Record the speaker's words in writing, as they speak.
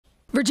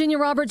Virginia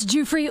Roberts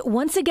Giuffre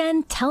once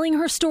again telling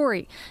her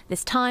story,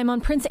 this time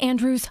on Prince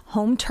Andrew's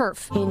home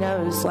turf. He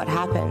knows what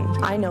happened.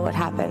 I know what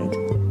happened.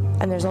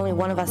 And there's only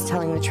one of us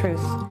telling the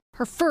truth.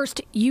 Her first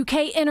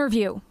UK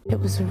interview. It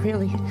was a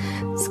really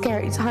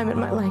scary time in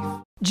my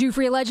life.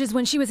 Giuffre alleges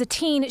when she was a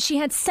teen, she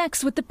had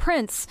sex with the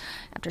prince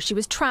after she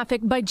was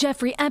trafficked by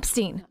Jeffrey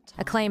Epstein,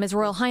 a claim His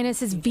Royal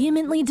Highness is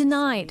vehemently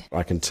denied.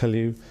 I can tell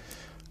you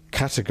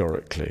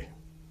categorically,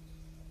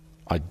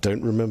 I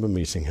don't remember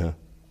meeting her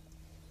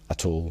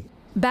at all.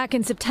 Back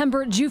in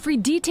September,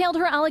 Giuffre detailed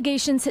her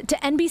allegations to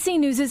NBC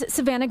News'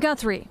 Savannah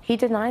Guthrie. He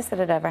denies that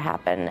it ever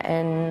happened,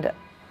 and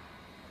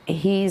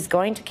he's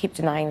going to keep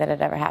denying that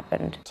it ever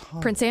happened.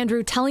 Prince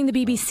Andrew telling the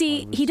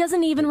BBC he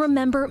doesn't even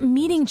remember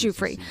meeting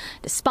Giuffre,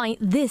 despite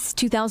this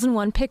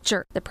 2001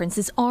 picture, the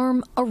prince's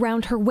arm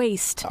around her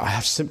waist. I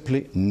have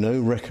simply no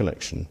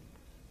recollection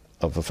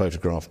of a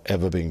photograph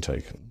ever being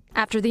taken.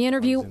 After the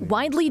interview,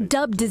 widely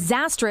dubbed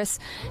disastrous,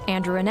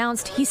 Andrew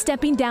announced he's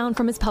stepping down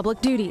from his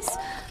public duties.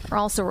 There are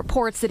also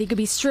reports that he could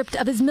be stripped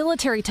of his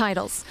military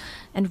titles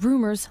and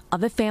rumors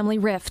of a family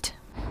rift.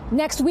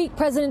 Next week,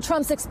 President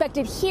Trump's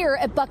expected here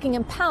at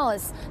Buckingham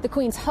Palace. The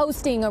Queen's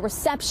hosting a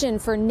reception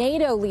for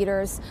NATO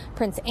leaders.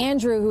 Prince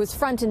Andrew, who is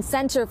front and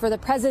center for the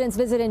president's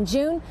visit in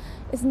June,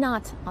 is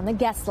not on the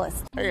guest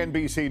list. Hey,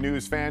 NBC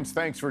News fans,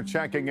 thanks for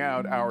checking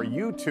out our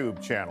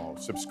YouTube channel.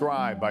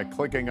 Subscribe by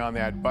clicking on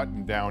that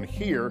button down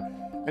here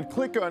and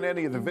click on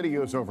any of the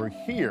videos over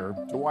here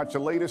to watch the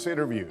latest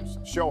interviews,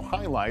 show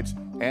highlights,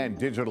 and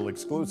digital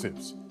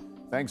exclusives.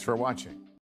 Thanks for watching.